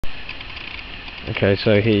Okay,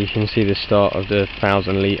 so here you can see the start of the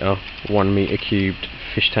 1,000 litre 1 metre cubed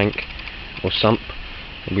fish tank or sump.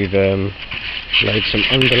 We've laid some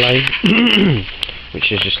underlay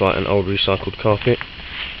which is just like an old recycled carpet,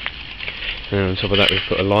 and then on top of that we've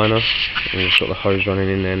put a liner, and we've got the hose running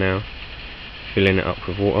in there now, filling it up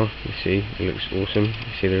with water. You see, it looks awesome.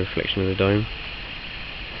 You see the reflection of the dome.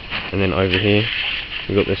 And then over here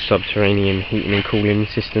we've got the subterranean heating and cooling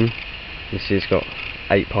system. This has got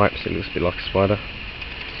 8 pipes, it looks a bit like a spider,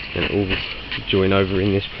 and it all join over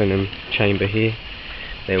in this plenum chamber here.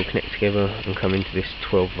 They all connect together and come into this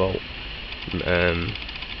 12 volt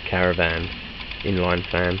caravan inline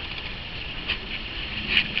fan.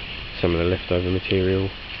 Some of the leftover material,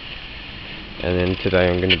 and then today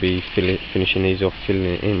I'm going to be finishing these off, filling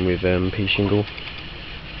it in with pea shingle,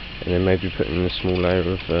 and then maybe putting a small layer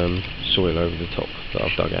of soil over the top that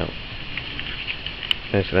I've dug out.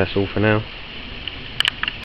 Okay, so that's all for now.